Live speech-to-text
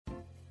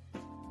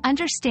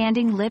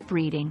Understanding lip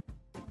reading.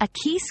 A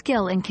key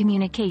skill in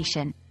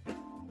communication.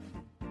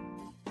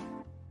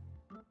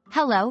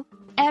 Hello,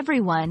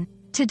 everyone.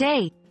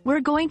 Today,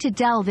 we're going to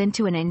delve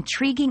into an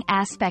intriguing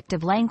aspect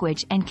of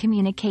language and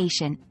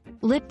communication,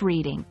 lip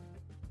reading.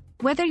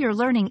 Whether you're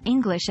learning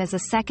English as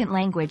a second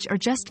language or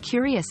just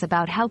curious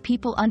about how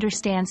people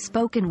understand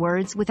spoken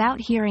words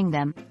without hearing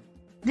them,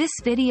 this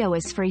video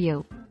is for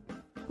you.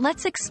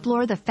 Let's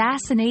explore the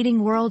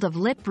fascinating world of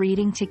lip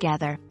reading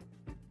together.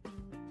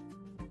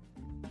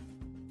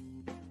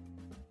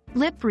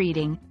 Lip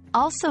reading,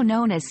 also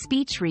known as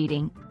speech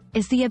reading,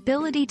 is the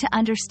ability to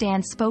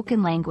understand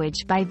spoken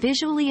language by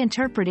visually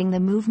interpreting the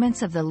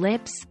movements of the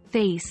lips,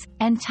 face,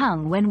 and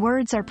tongue when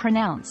words are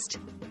pronounced.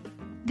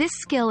 This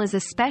skill is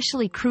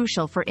especially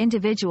crucial for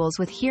individuals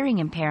with hearing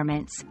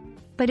impairments,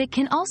 but it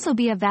can also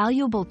be a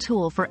valuable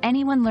tool for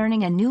anyone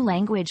learning a new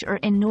language or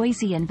in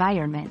noisy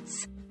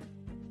environments.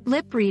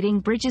 Lip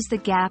reading bridges the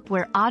gap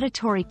where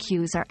auditory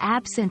cues are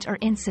absent or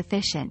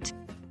insufficient.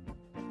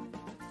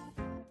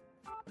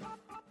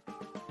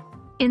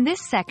 In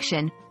this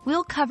section,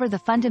 we'll cover the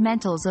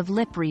fundamentals of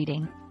lip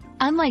reading.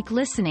 Unlike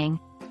listening,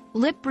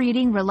 lip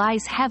reading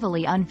relies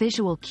heavily on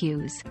visual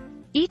cues.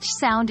 Each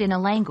sound in a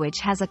language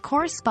has a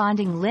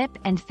corresponding lip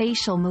and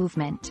facial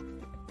movement.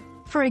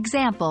 For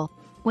example,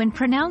 when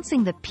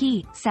pronouncing the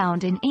P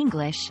sound in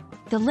English,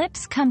 the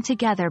lips come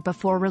together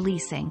before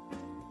releasing.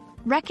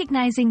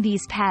 Recognizing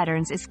these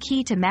patterns is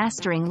key to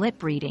mastering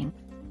lip reading.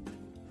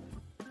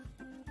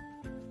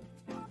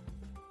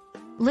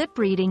 Lip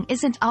reading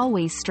isn't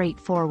always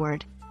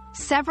straightforward.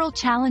 Several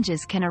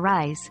challenges can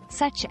arise,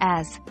 such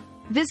as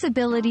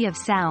visibility of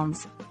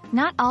sounds.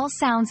 Not all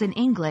sounds in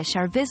English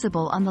are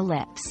visible on the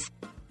lips.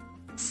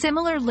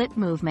 Similar lip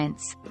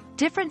movements.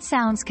 Different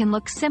sounds can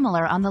look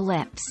similar on the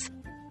lips.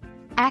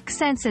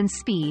 Accents and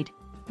speed.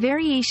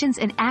 Variations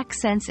in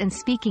accents and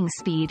speaking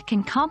speed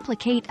can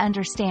complicate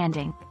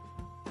understanding.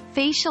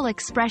 Facial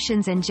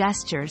expressions and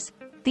gestures.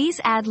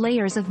 These add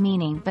layers of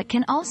meaning but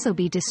can also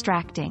be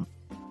distracting.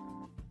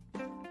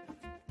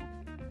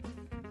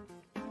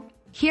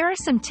 Here are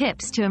some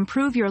tips to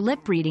improve your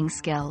lip reading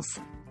skills.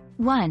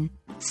 1.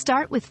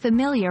 Start with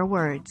familiar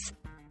words.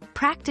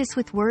 Practice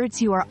with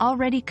words you are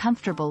already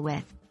comfortable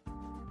with.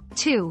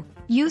 2.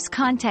 Use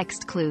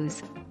context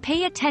clues.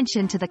 Pay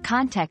attention to the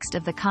context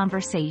of the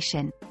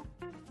conversation.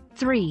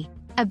 3.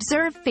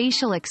 Observe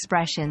facial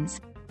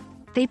expressions.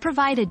 They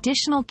provide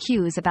additional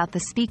cues about the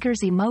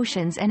speaker's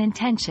emotions and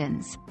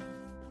intentions.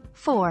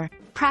 4.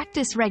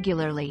 Practice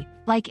regularly.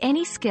 Like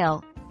any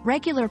skill,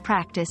 regular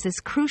practice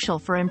is crucial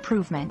for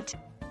improvement.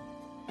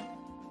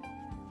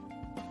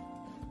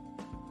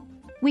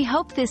 We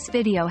hope this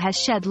video has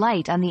shed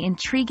light on the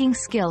intriguing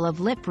skill of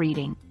lip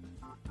reading.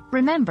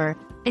 Remember,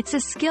 it's a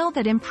skill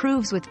that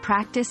improves with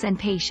practice and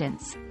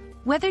patience.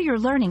 Whether you're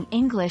learning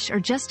English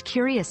or just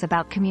curious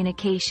about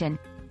communication,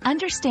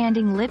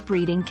 understanding lip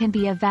reading can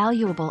be a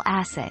valuable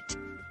asset.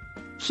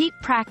 Keep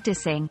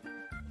practicing,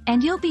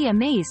 and you'll be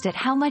amazed at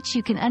how much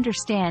you can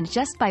understand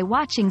just by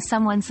watching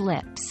someone's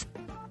lips.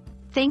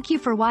 Thank you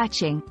for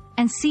watching,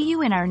 and see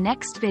you in our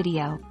next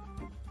video.